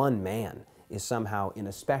that one man is somehow, in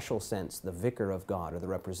a special sense, the vicar of God or the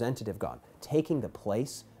representative of God, taking the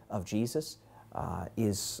place of Jesus,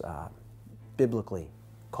 is biblically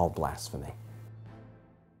called blasphemy.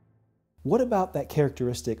 What about that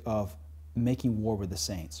characteristic of making war with the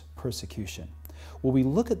saints, persecution? Well, we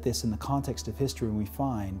look at this in the context of history and we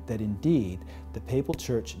find that indeed the papal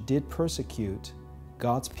church did persecute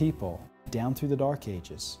God's people down through the Dark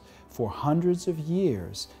Ages. For hundreds of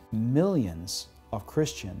years, millions of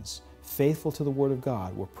Christians faithful to the Word of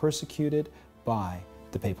God were persecuted by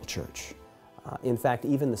the papal church. In fact,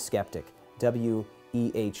 even the skeptic,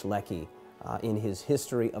 W.E.H. Lecky, in his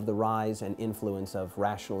History of the Rise and Influence of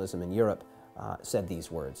Rationalism in Europe, said these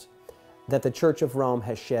words, that the Church of Rome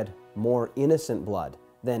has shed more innocent blood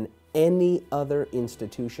than any other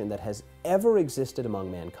institution that has ever existed among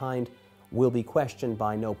mankind will be questioned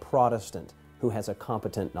by no Protestant who has a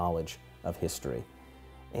competent knowledge of history.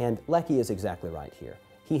 And Lecky is exactly right here.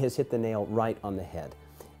 He has hit the nail right on the head.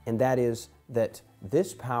 And that is that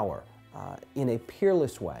this power, in a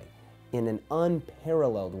peerless way, in an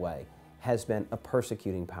unparalleled way, has been a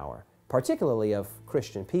persecuting power. particularly of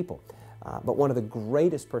Christian people, but one of the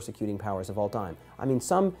greatest persecuting powers of all time. I mean,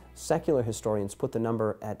 some secular historians put the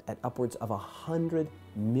number at upwards of 100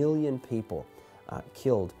 million people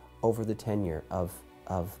killed over the tenure of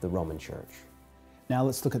the Roman Church. Now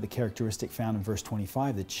let's look at the characteristic found in verse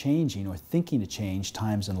 25, the changing or thinking to change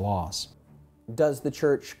times and laws. Does the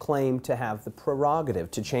church claim to have the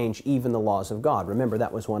prerogative to change even the laws of God? Remember,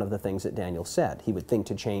 that was one of the things that Daniel said. He would think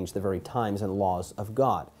to change the very times and laws of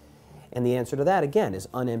God. And the answer to that, again, is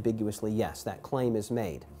unambiguously yes. That claim is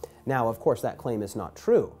made. Now, of course, that claim is not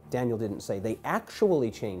true. Daniel didn't say they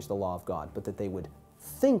actually changed the law of God, but that they would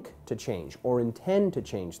think to change or intend to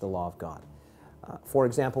change the law of God. For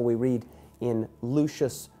example, we read in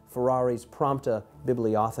Lucius Ferrari's Prompta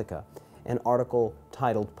Bibliotheca, an article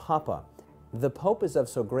titled Papa, "The Pope is of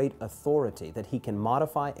so great authority that he can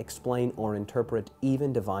modify, explain, or interpret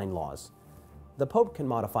even divine laws. The Pope can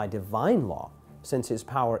modify divine law, since his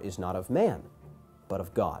power is not of man, but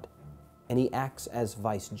of God, and he acts as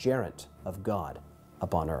vicegerent of God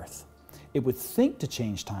upon earth." It would think to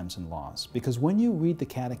change times and laws, because when you read the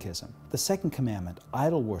Catechism, the second commandment,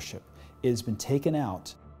 idol worship, it has been taken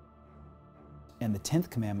out, and the 10th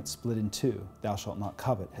commandment split in two, thou shalt not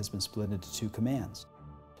covet, has been split into two commands.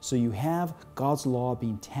 So you have God's law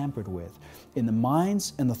being tampered with. In the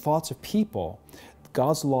minds and the thoughts of people,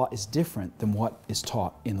 God's law is different than what is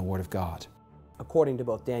taught in the Word of God. According to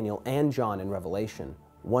both Daniel and John in Revelation,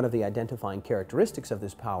 one of the identifying characteristics of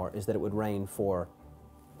this power is that it would reign for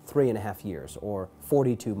 3.5 years, or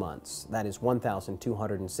 42 months. That is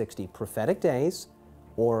 1,260 prophetic days,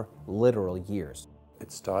 or literal years.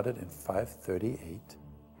 It started in 538,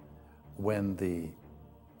 when the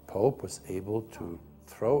Pope was able to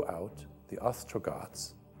throw out the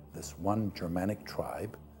Ostrogoths, this one Germanic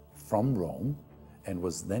tribe, from Rome, and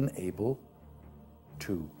was then able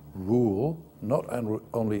to rule not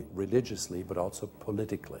only religiously but also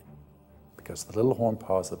politically, because the little horn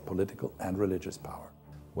power is a political and religious power.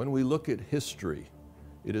 When we look at history,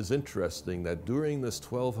 it is interesting that during this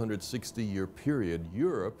 1260-year period,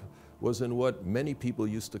 Europe was in what many people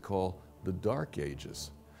used to call the Dark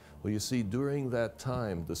Ages. Well, you see, during that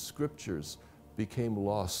time, the scriptures became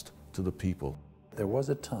lost to the people. There was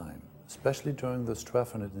a time, especially during those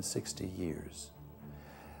 1260 years,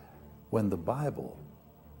 when the Bible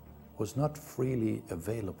was not freely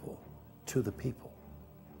available to the people,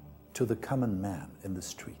 to the common man in the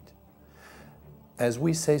street. As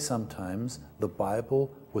we say sometimes, the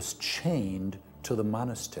Bible was chained to the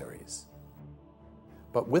monasteries.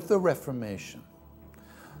 But with the Reformation,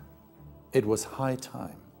 it was high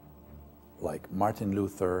time, like Martin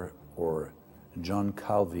Luther or John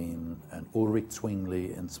Calvin and Ulrich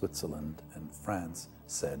Zwingli in Switzerland and France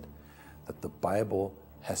said, that the Bible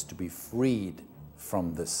has to be freed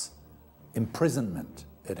from this imprisonment.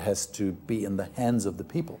 It has to be in the hands of the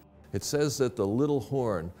people. It says that the little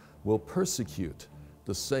horn will persecute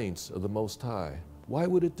the saints of the Most High. Why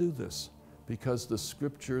would it do this? Because the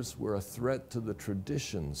scriptures were a threat to the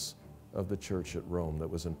traditions of the church at Rome that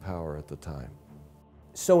was in power at the time.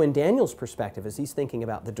 So in Daniel's perspective, as he's thinking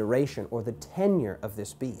about the duration or the tenure of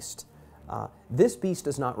this beast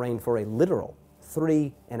does not reign for a literal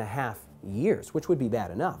 3.5 years, which would be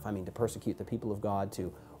bad enough. I mean, to persecute the people of God,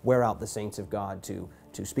 to wear out the saints of God, to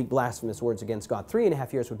speak blasphemous words against God.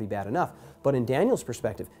 3.5 years would be bad enough. But in Daniel's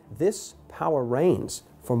perspective, this power reigns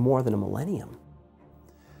for more than a millennium.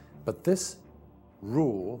 But this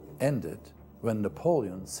rule ended when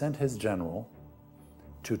Napoleon sent his general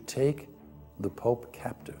to take the Pope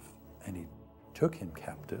captive. And he took him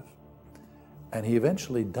captive, and he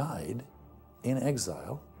eventually died in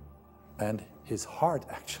exile, and his heart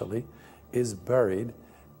actually is buried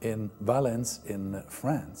in Valence in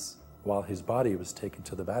France, while his body was taken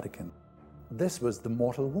to the Vatican. This was the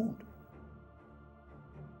mortal wound.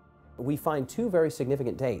 We find two very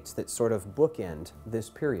significant dates that sort of bookend this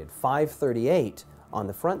period, 538 on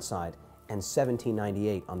the front side and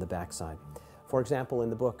 1798 on the back side. For example, in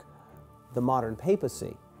the book The Modern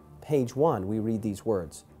Papacy, page 1, we read these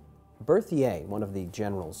words: Berthier, one of the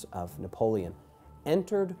generals of Napoleon,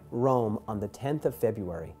 entered Rome on the 10th of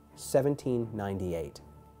February, 1798,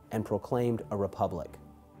 and proclaimed a republic.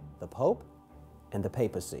 The Pope and the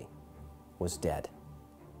papacy was dead,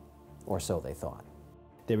 or so they thought.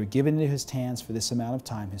 They were given into his hands for this amount of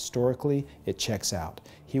time. Historically, it checks out.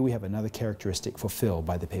 Here we have another characteristic fulfilled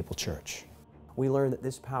by the papal church. We learn that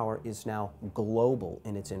this power is now global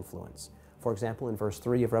in its influence. For example, in verse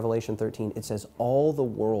 3 of Revelation 13, it says, all the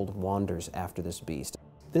world wanders after this beast.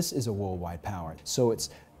 This is a worldwide power. So it's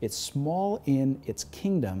small in its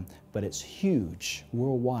kingdom, but it's huge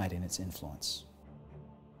worldwide in its influence.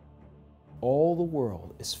 all the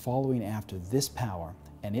world is following after this power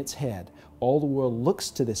and its head. All the world looks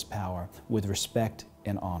to this power with respect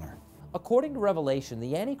and honor. According to Revelation,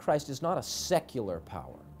 the Antichrist is not a secular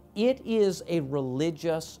power. It is a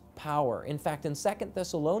religious power. In fact, in 2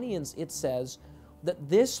 Thessalonians, it says that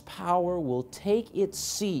this power will take its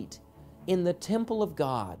seat in the temple of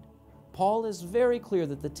God. Paul is very clear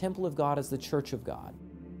that the temple of God is the church of God.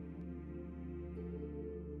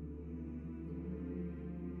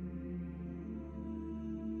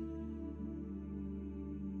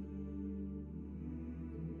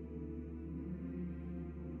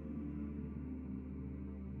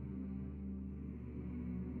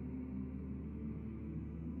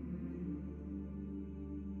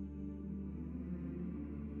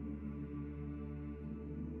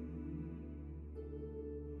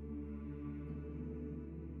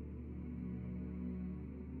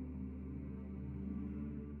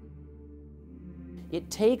 It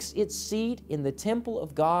takes its seat in the temple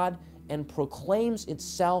of God and proclaims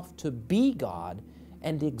itself to be God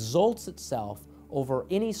and exalts itself over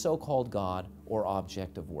any so-called God or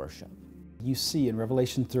object of worship. You see in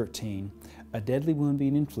Revelation 13 a deadly wound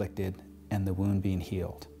being inflicted and the wound being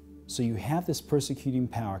healed. So you have this persecuting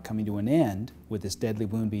power coming to an end with this deadly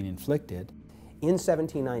wound being inflicted. In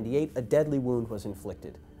 1798, a deadly wound was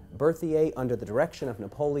inflicted. Berthier, under the direction of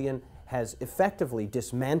Napoleon, has effectively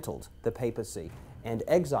dismantled the papacy and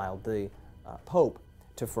exiled the Pope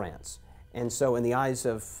to France. And so in the eyes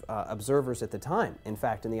of observers at the time, in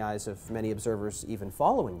fact in the eyes of many observers even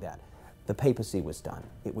following that, the papacy was done.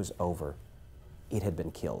 It was over. It had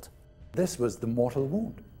been killed. This was the mortal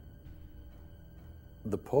wound.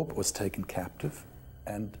 The Pope was taken captive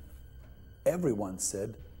and everyone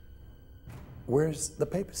said, where's the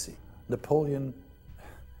papacy? Napoleon,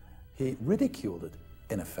 he ridiculed it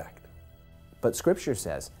in effect. But Scripture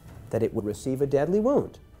says that it would receive a deadly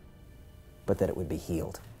wound, but that it would be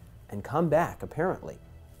healed and come back, apparently,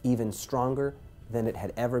 even stronger than it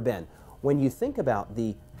had ever been. When you think about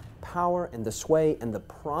the power and the sway and the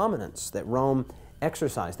prominence that Rome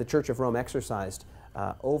exercised, the Church of Rome exercised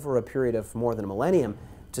over a period of more than a millennium,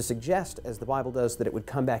 to suggest, as the Bible does, that it would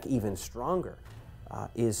come back even stronger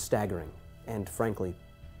is staggering and, frankly,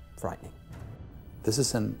 frightening. This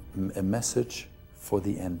is a message for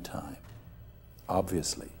the end time,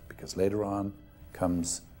 obviously, because later on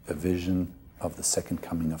comes a vision of the second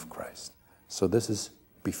coming of Christ. So this is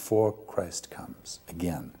before Christ comes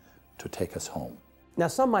again to take us home. Now,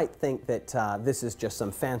 some might think that this is just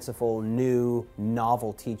some fanciful, new,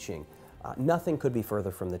 novel teaching. Nothing could be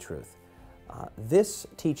further from the truth. This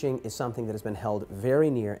teaching is something that has been held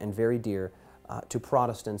very near and very dear to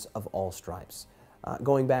Protestants of all stripes.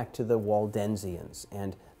 Going back to the Waldensians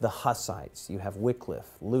and the Hussites, you have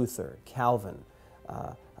Wycliffe, Luther, Calvin,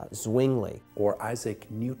 Zwingli. Or Isaac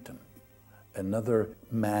Newton, another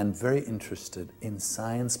man very interested in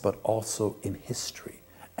science but also in history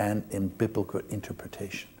and in biblical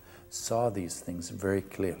interpretation, saw these things very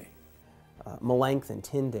clearly. Melanchthon,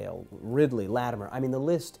 Tyndale, Ridley, Latimer. I mean, the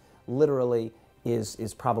list literally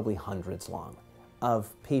is probably hundreds long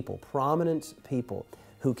of people, prominent people,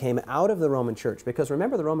 who came out of the Roman Church, because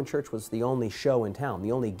remember, the Roman Church was the only show in town,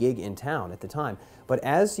 the only gig in town at the time. But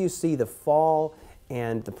as you see the fall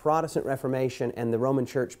and the Protestant Reformation and the Roman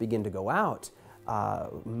Church begin to go out,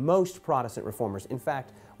 most Protestant reformers, in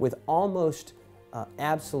fact, with almost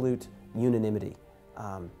absolute unanimity,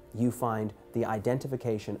 you find the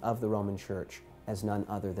identification of the Roman Church as none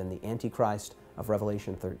other than the Antichrist of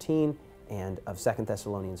Revelation 13 and of 2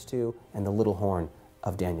 Thessalonians 2 and the little horn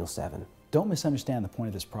of Daniel 7. Don't misunderstand the point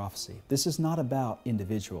of this prophecy. This is not about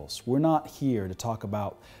individuals. We're not here to talk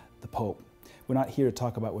about the Pope. We're not here to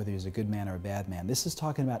talk about whether he's a good man or a bad man. This is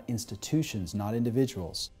talking about institutions, not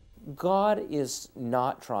individuals. God is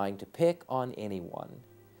not trying to pick on anyone,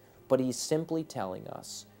 but He's simply telling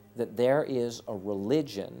us that there is a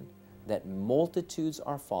religion that multitudes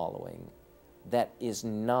are following that is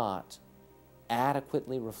not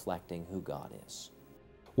adequately reflecting who God is.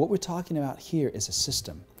 What we're talking about here is a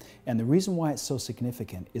system, and the reason why it's so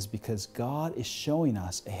significant is because God is showing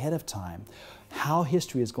us ahead of time how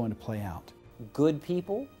history is going to play out. Good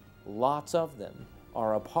people, lots of them,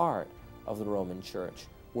 are a part of the Roman Church.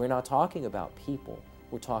 We're not talking about people,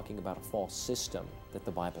 we're talking about a false system that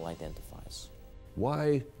the Bible identifies.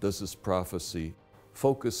 Why does this prophecy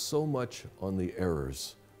focus so much on the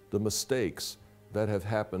errors, the mistakes that have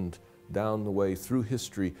happened down the way through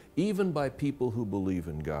history, even by people who believe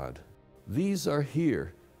in God? These are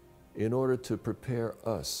here in order to prepare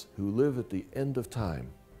us who live at the end of time,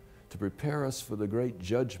 to prepare us for the great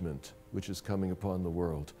judgment which is coming upon the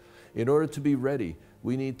world, in order to be ready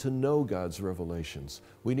We need to know God's revelations.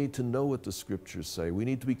 We need to know what the Scriptures say. We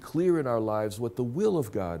need to be clear in our lives what the will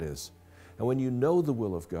of God is. And when you know the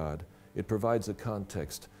will of God, it provides a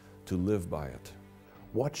context to live by it.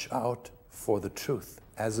 Watch out for the truth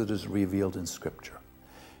as it is revealed in Scripture.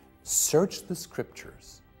 Search the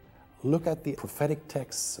Scriptures. Look at the prophetic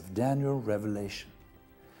texts of Daniel, Revelation,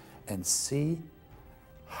 and see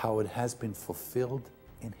how it has been fulfilled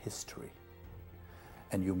in history.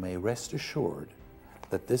 And you may rest assured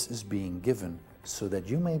that this is being given so that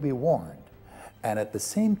you may be warned, and at the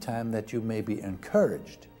same time that you may be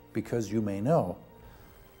encouraged, because you may know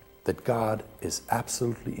that God is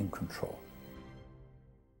absolutely in control.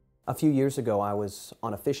 A few years ago, I was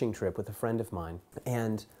on a fishing trip with a friend of mine,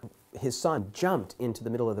 and his son jumped into the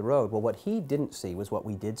middle of the road. Well, what he didn't see was what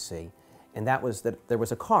we did see, and that was that there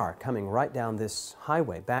was a car coming right down this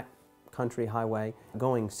highway, back country highway,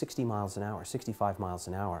 going 60 miles an hour, 65 miles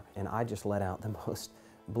an hour, and I just let out the most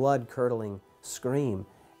blood-curdling scream,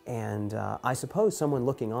 and I suppose someone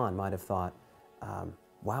looking on might have thought,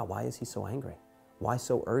 wow, why is he so angry? Why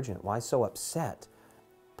so urgent? Why so upset?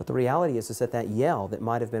 But the reality is that that yell that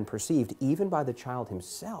might have been perceived even by the child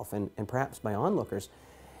himself and perhaps by onlookers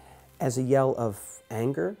as a yell of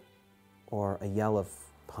anger or a yell of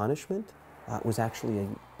punishment was actually a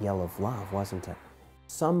yell of love, wasn't it?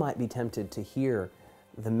 Some might be tempted to hear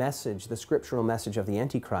the message, the scriptural message of the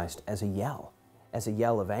Antichrist as a yell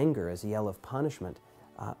of anger, as a yell of punishment.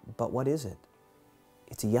 But what is it?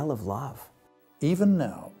 It's a yell of love. Even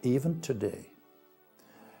now, even today,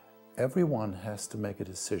 everyone has to make a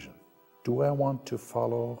decision. Do I want to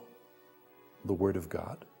follow the Word of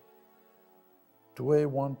God? Do I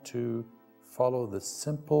want to follow the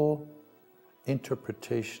simple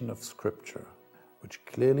interpretation of Scripture, which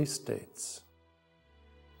clearly states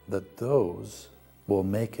that those will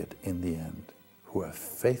make it in the end who are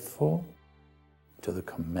faithful to the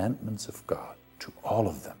commandments of God, to all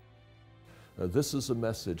of them? This is a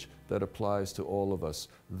message that applies to all of us.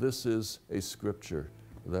 This is a Scripture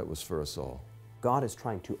that was for us all. God is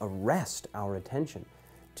trying to arrest our attention,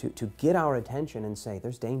 to get our attention and say,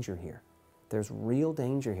 there's danger here. There's real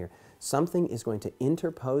danger here. Something is going to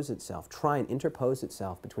interpose itself, try and interpose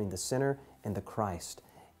itself between the sinner and the Christ.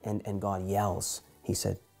 And God yells. He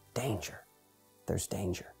said, danger. There's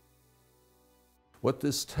danger. What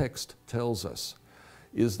this text tells us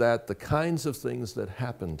is that the kinds of things that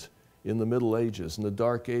happened in the Middle Ages and the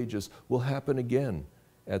Dark Ages will happen again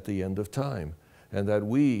at the end of time, and that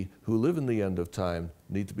we who live in the end of time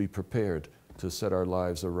need to be prepared to set our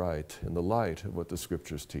lives aright in the light of what the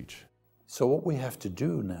Scriptures teach. So what we have to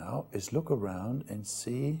do now is look around and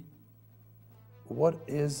see what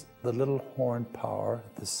is the little horn power,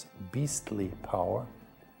 this beastly power,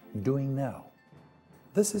 doing now.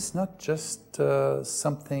 This is not just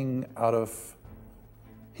something out of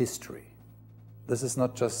history. This is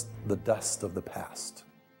not just the dust of the past.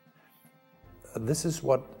 This is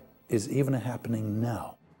what is even happening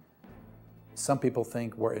now. Some people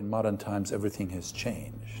think we're in modern times, everything has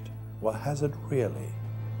changed. Well, has it really?